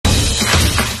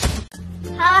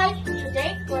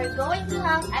going to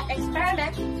have an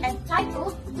experiment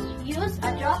entitled Use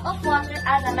a Drop of Water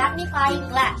as a Magnifying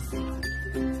Glass.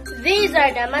 These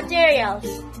are the materials: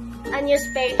 a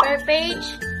newspaper page,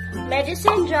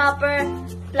 medicine dropper,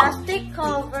 plastic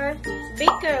cover,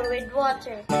 beaker with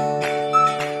water.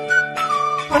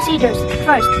 Procedures.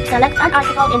 First, select an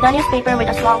article in the newspaper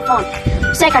with a small font.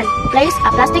 Second, place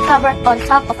a plastic cover on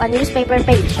top of a newspaper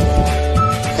page.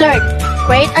 Third,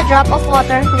 create a drop of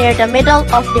water near the middle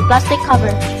of the plastic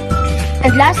cover.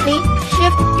 And lastly,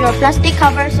 shift your plastic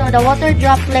cover so the water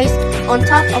drop lays on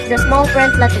top of the small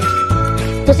print letters.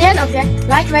 To see an object,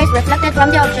 light rays reflected from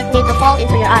the object need to fall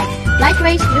into your eye. Light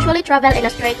rays usually travel in a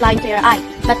straight line to your eye,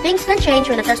 but things can change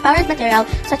when a transparent material,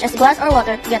 such as glass or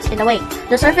water, gets in the way.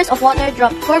 The surface of water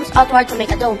drop curves outward to make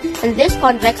a dome, and this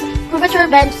convex curvature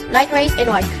bends light rays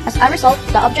inward. As a result,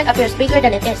 the object appears bigger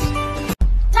than it is.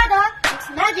 Ta-da! It's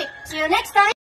magic! See you next time!